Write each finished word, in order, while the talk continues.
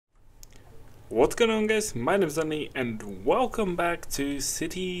What's going on, guys? My name is DanLi and welcome back to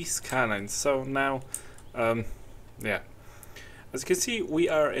City Skylines. So now, yeah, as you can see, we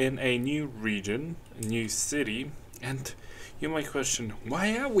are in a new region, a new city, and you might question,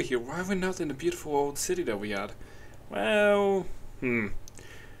 why are we here? Why are we not in the beautiful old city that we had? Well,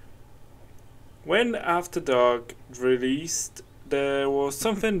 when After Dark released, there was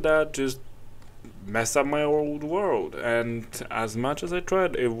something that just messed up my old world, and as much as I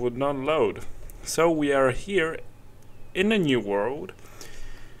tried, it would not load. So we are here in a new world,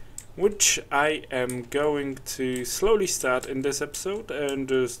 which I am going to slowly start in this episode and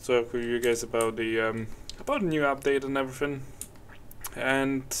just talk with you guys about the new update and everything,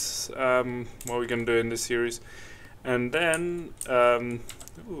 and what we're gonna do in this series. And then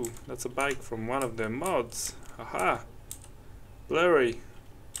ooh, that's a bike from one of the mods. Haha, blurry.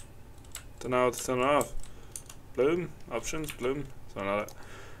 Don't know how to turn it off. Bloom options, bloom, something like that.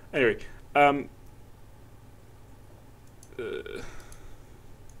 Anyway,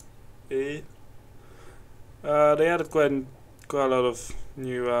 they added quite a lot of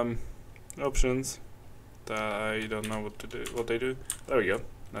new options that I don't know what they do. There we go.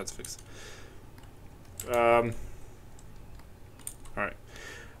 That's fixed. Alright.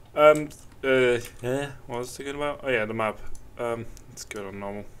 What was I thinking about? Oh yeah, the map. Let's go on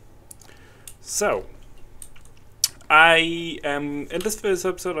normal. So, I am in this first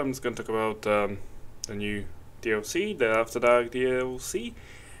episode. I'm just gonna talk about the new DLC, the After Dark DLC,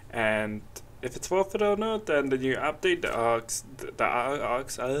 and if it's worth it or not, and the new update,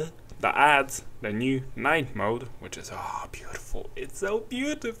 that adds the new night mode, which is beautiful. It's so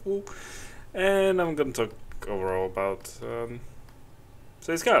beautiful, and I'm gonna talk overall about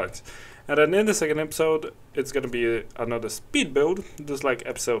say Skylines. And then in the second episode, it's gonna be another speed build, just like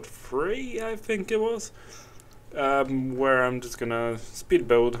episode 3, I think it was, where I'm just gonna speed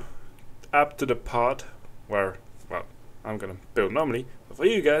build up to the part where, well, I'm gonna build normally, but for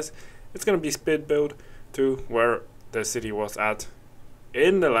you guys, it's gonna be speed build to where the city was at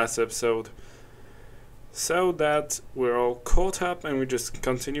in the last episode, so that we're all caught up and we just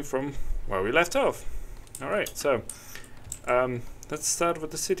continue from where we left off. Alright, so let's start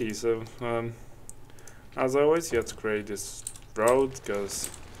with the city. So as always, you have to create this road because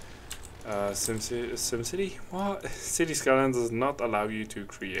SimCity? What? City Skylines does not allow you to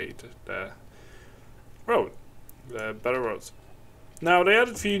create the road, the better roads. Now they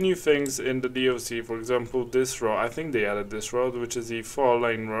added a few new things in the DLC. For example, this road. I think they added this road, which is the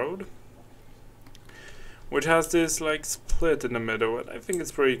 4-lane road, which has this like split in the middle. And I think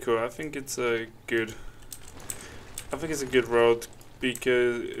it's pretty cool. I think it's a good road,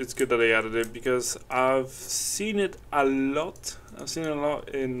 because it's good that they added it, because I've seen it a lot. I've seen it a lot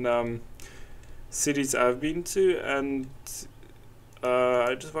in cities I've been to, and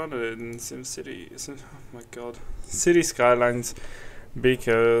I just wanted it in SimCity. Oh my god, City Skylines,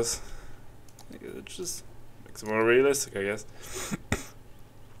 because it just makes it more realistic, I guess.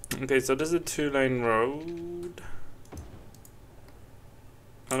 Okay, so this is a 2-lane road.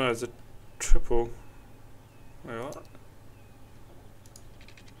 Oh no, it's a triple. Wait, what?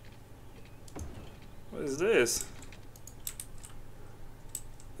 What is this?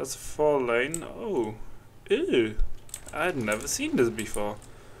 That's a 4-lane. Oh, ew! I had never seen this before.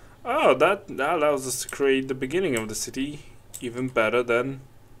 Oh, that allows us to create the beginning of the city even better than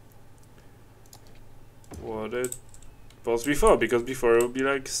what it was before. Because before it would be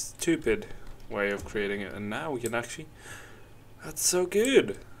like stupid way of creating it, and now we can actually. That's so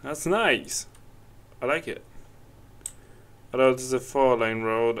good. That's nice. I like it. Although this is a 4-lane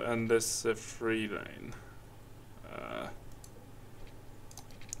road and this is a 3-lane.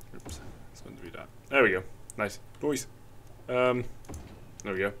 Oops, it's going to be that. There we go. Nice. Boys. There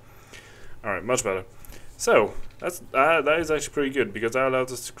we go. Alright, much better. So, that is actually pretty good, because that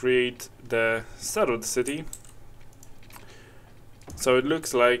allows us to create the start of the city. So it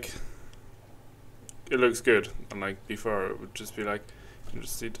looks like, it looks good. Unlike before, it would just be like, you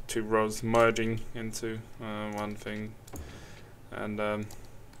just see the two roads merging into one thing. And that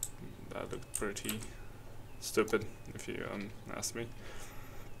looked pretty stupid, if you ask me.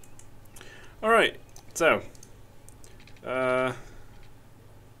 Alright, so let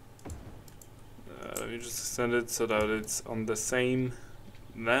me just extend it so that it's on the same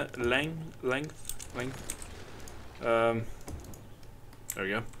length. There we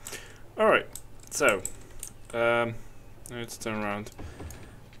go. Alright, so let's turn around.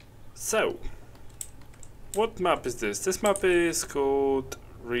 So, what map is this? This map is called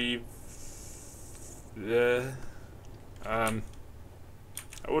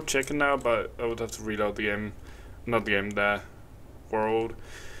I would check it now, but I would have to reload the game, not the game, the world.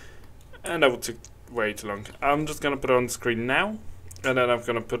 and that would take way too long. I'm just gonna put it on the screen now, and then I'm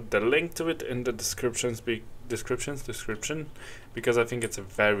gonna put the link to it in the description, because I think it's a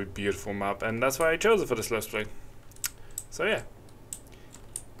very beautiful map, and that's why I chose it for this Let's Play. So yeah,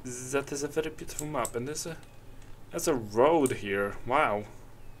 that is a very beautiful map, and there's a road here. Wow,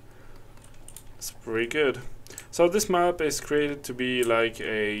 it's pretty good. So this map is created to be like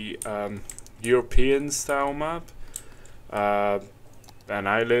a European style map, and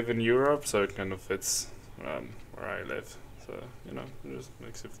I live in Europe, so it kind of fits where I live. So you know, it just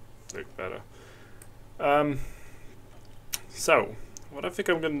makes it look better. So what I think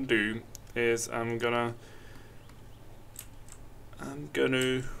I'm gonna do is I'm gonna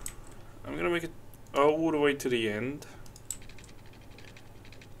make it all the way to the end.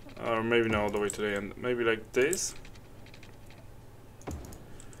 Or maybe not all the way to the end. Maybe like this.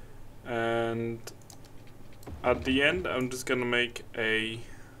 And at the end, I'm just gonna make a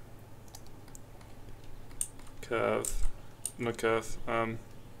curve. Not curve.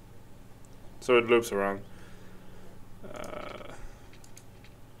 So it loops around.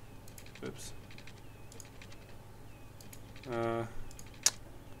 Oops.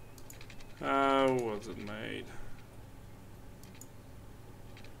 How was it made?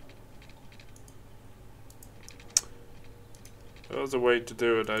 There was a way to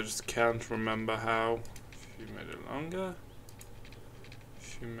do it, I just can't remember how. If you made it longer?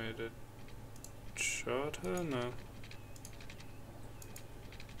 If you made it shorter? No.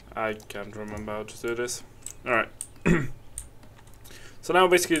 I can't remember how to do this. Alright. So now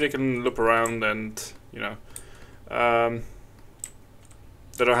basically they can loop around and, you know,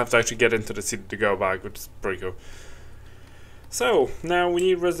 they don't have to actually get into the city to go back, which is pretty cool. So now we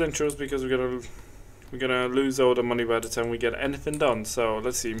need residentials because we're gonna lose all the money by the time we get anything done. So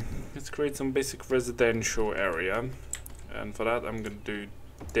let's see. Let's create some basic residential area, and for that I'm gonna do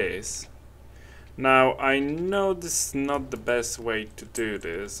this. Now I know this is not the best way to do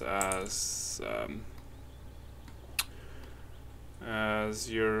this, as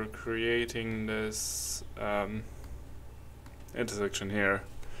you're creating this intersection here,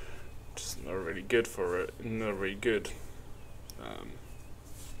 which is not really good for it. Not really good.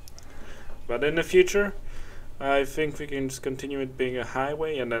 But in the future, I think we can just continue it being a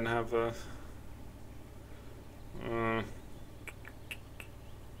highway and then have a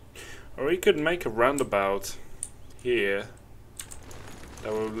or we could make a roundabout here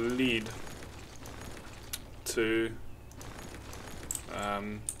that will lead to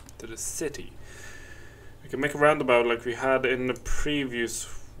the city. We can make a roundabout like we had in the previous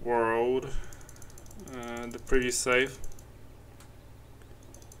world, the previous save.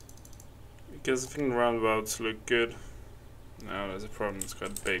 Because I think the roundabouts look good. Now there's a problem, it's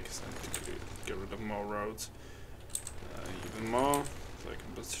quite big, so I need to get rid of more roads. Even more, so I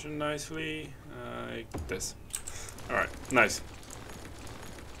can position nicely, like this. Alright, nice.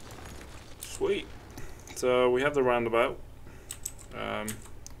 Sweet. So we have the roundabout.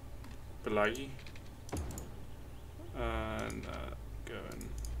 Belagi. And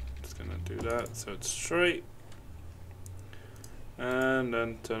just gonna do that so it's straight. And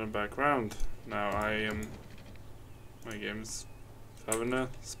then turn it back around. Now my game's having a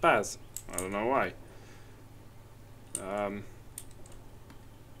spaz. I don't know why.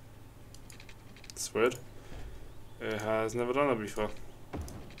 It's weird. It has never done it before.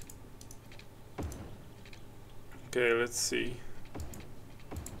 Okay, let's see.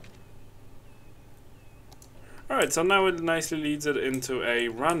 Alright, so now it nicely leads it into a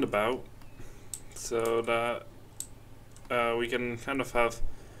roundabout, so that we can kind of have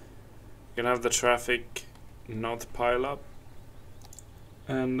the traffic not pile up.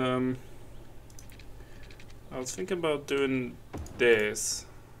 And I was thinking about doing this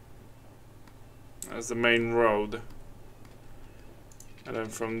as the main road, and then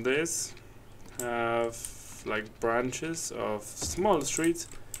from this have like branches of smaller streets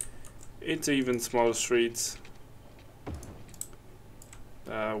into even smaller streets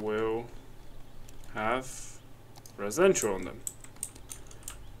that will have residential on them.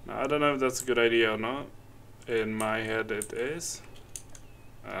 Now I don't know if that's a good idea or not. In my head it is.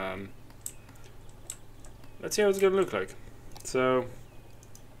 Let's see how it's gonna look like. So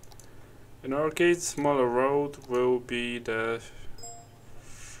in our case, smaller road will be the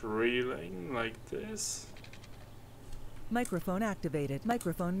 3-lane like this. Microphone activated.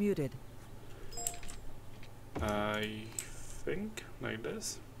 Microphone muted. I think like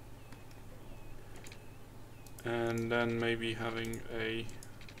this. And then maybe having a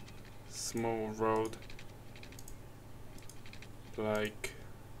small road like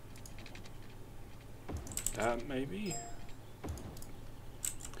that maybe.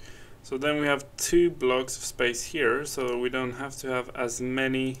 So then we have 2 blocks of space here, so we don't have to have as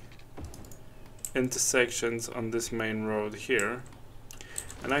many intersections on this main road here.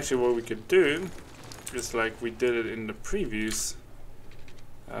 And actually what we could do is like we did it in the previous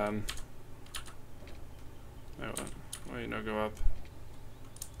why you not go up?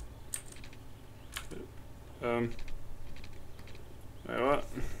 Wait, what?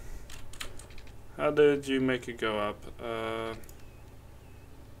 How did you make it go up?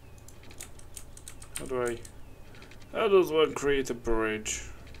 How does one create a bridge?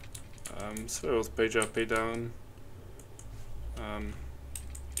 Swivels, page up, page down.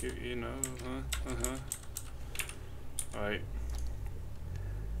 You know, right.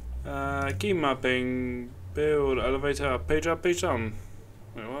 Key mapping, build, elevator up, page down.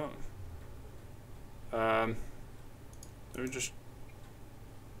 Wait, what? Let me just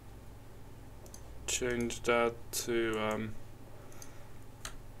change that to,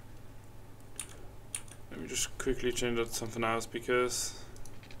 let me just quickly change that to something else because,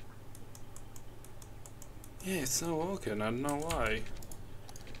 yeah, it's not working, I don't know why.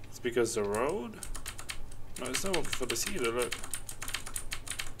 It's because the road? No, it's not working for this either, look.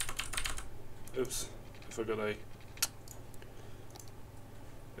 Oops, I forgot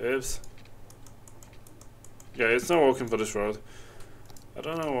Oops. Yeah, it's not working for this road. I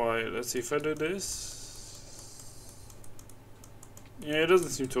don't know why. Let's see if I do this. Yeah, it doesn't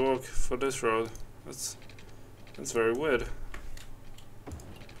seem to work for this road. That's very weird.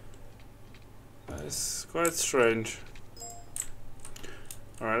 It's quite strange.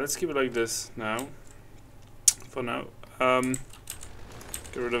 Alright, let's keep it like this now. For now.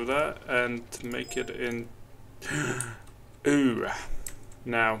 Get rid of that and make it in. Ooh.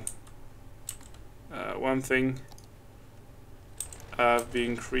 Now. One thing. I've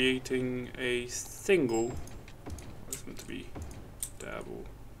been creating a single. What's meant to be double.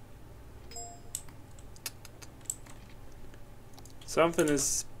 Something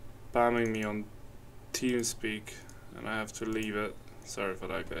is spamming me on TeamSpeak, and I have to leave it. Sorry for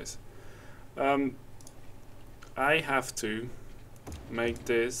that, guys. I have to make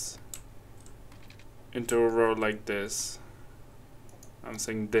this into a road like this. I'm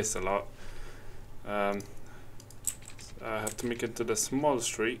saying this a lot. I have to make it to the small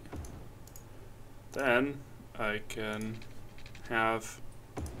street. Then I can have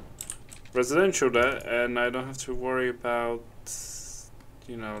residential there, and I don't have to worry about,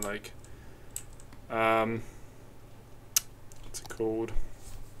 you know, like what's it called?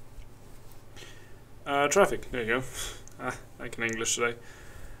 Traffic. There you go. I can English today.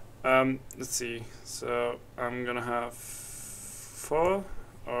 Let's see. So I'm gonna have 4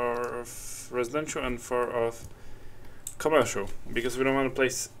 of residential and 4 of commercial, because we don't want to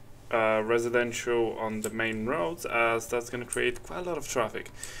place residential on the main roads, as that's going to create quite a lot of traffic,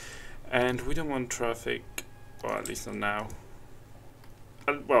 and we don't want traffic, well, at least not now.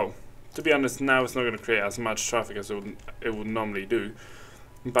 Well, to be honest, now it's not going to create as much traffic as it would normally do,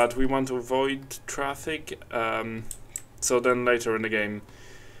 but we want to avoid traffic, so then later in the game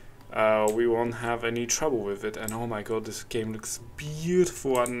we won't have any trouble with it. And oh my god, this game looks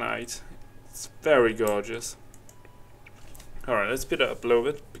beautiful at night. It's very gorgeous. Alright, let's speed it up a little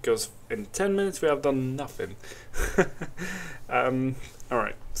bit, because in 10 minutes we have done nothing.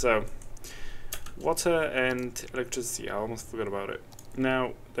 Alright, so water and electricity, I almost forgot about it.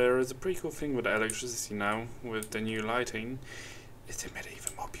 Now, there is a pretty cool thing with the electricity now, with the new lighting, is it made it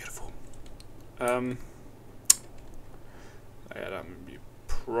even more beautiful. Yeah, that may be a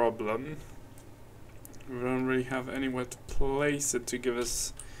problem. We don't really have anywhere to place it to give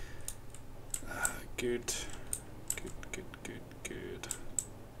us good.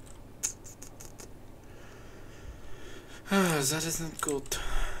 That isn't good.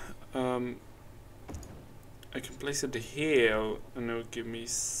 I can place it here, and it will give me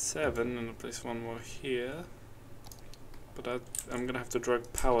 7, and I'll place 1 more here. But I'm gonna have to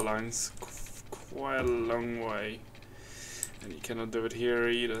drag power lines quite a long way, and you cannot do it here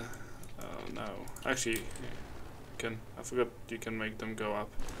either. Oh no! Actually, you can. I forgot you can make them go up.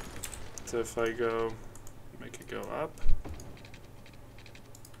 So if I go, make it go up.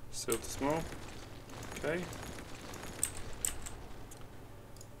 Still too small. Okay.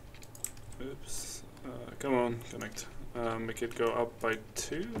 Oops. Come on, connect. Make it go up by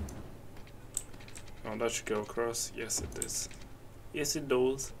 2. Oh, that should go across. Yes, it is. Yes, it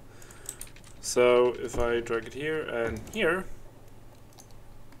does. So if I drag it here and here,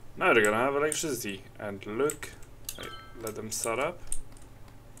 now they're gonna have electricity. And look, let them start up.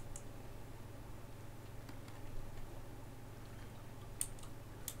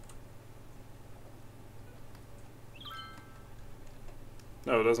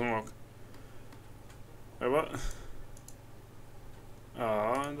 No, it doesn't work. Wait, what?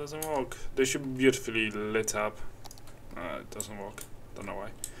 Oh, it doesn't work. They should be beautifully lit up. It doesn't work. Don't know why.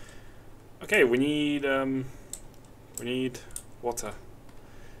 Okay, we need water.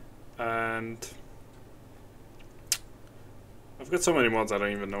 And I've got so many mods I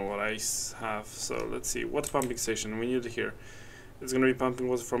don't even know what I have. So let's see. Water pumping station. We need it here. It's gonna be pumping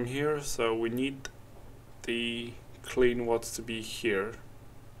water from here, so we need the clean water to be here.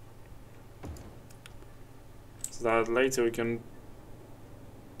 So that later we can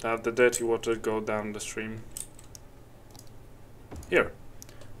have the dirty water go down the stream. Here.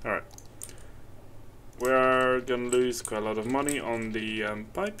 Alright. We're gonna lose quite a lot of money on the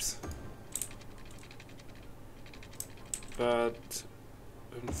pipes. But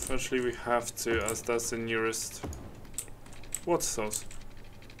unfortunately we have to, as that's the nearest water source.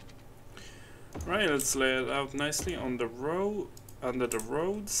 Right, let's lay it out nicely on the row, under the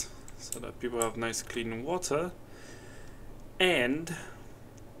roads, so that people have nice clean water. And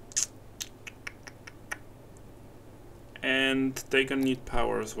they're gonna need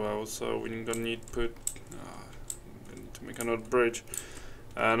power as well, so we're gonna need to make another bridge.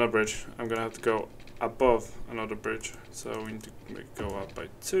 Not bridge, I'm gonna have to go above another bridge, so we need to make it go up by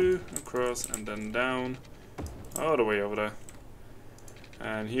 2 across and then down all the way over there.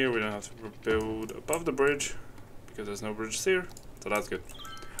 And here we don't have to build above the bridge because there's no bridge here, so that's good.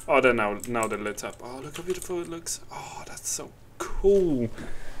 Oh, then now they're lit up. Oh, look how beautiful it looks. Oh, that's so cool.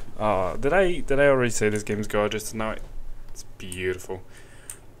 Did I already say this game is gorgeous? No, it's beautiful.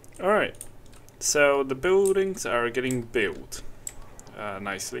 All right, so the buildings are getting built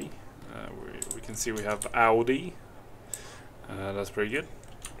nicely. We can see we have Audi. That's pretty good.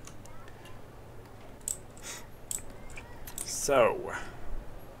 So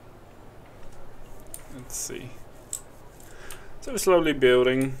let's see. So we're slowly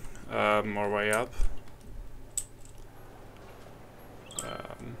building our way up.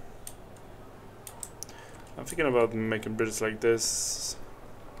 I'm thinking about making bridges like this.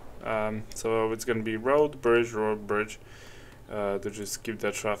 So it's gonna be road, bridge, to just keep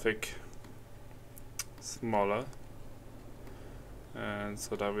the traffic smaller, and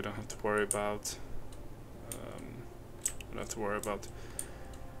so that we don't have to worry about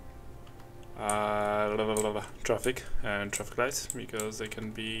traffic and traffic lights, because they can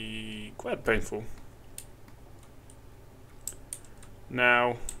be quite painful.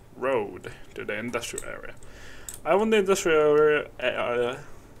 Now, road to the industrial area. I want the industrial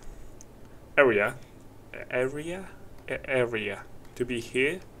area to be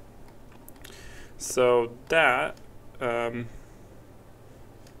here, so that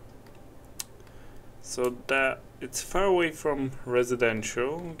it's far away from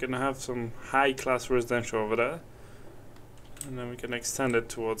residential. We're gonna have some high-class residential over there, and then we can extend it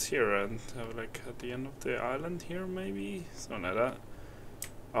towards here and have like at the end of the island here, maybe something like that.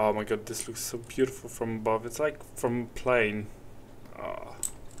 Oh my god, this looks so beautiful from above. It's like from a plane. Oh,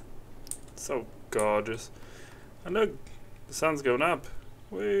 so gorgeous. And look, the sun's going up.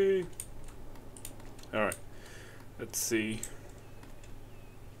 Whee! Alright, let's see.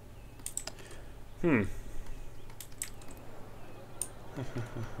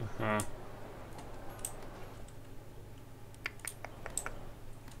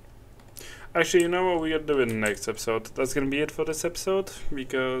 Actually, you know what we're gonna do in the next episode? That's gonna be it for this episode,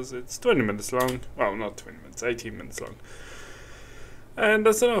 because it's 20 minutes long. Well, not 20 minutes, 18 minutes long. And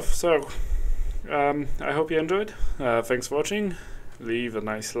that's enough. So, I hope you enjoyed. Thanks for watching. Leave a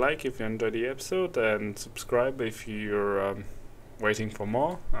nice like if you enjoyed the episode, and subscribe if you're waiting for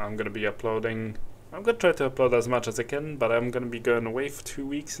more. I'm gonna be uploading. I'm gonna try to upload as much as I can, but I'm gonna be going away for 2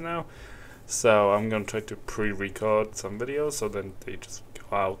 weeks now, so I'm gonna try to pre-record some videos so then they just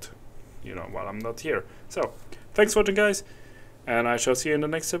go out, you know, while I'm not here. So, thanks for watching, guys, and I shall see you in the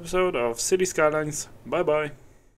next episode of City Skylines. Bye bye.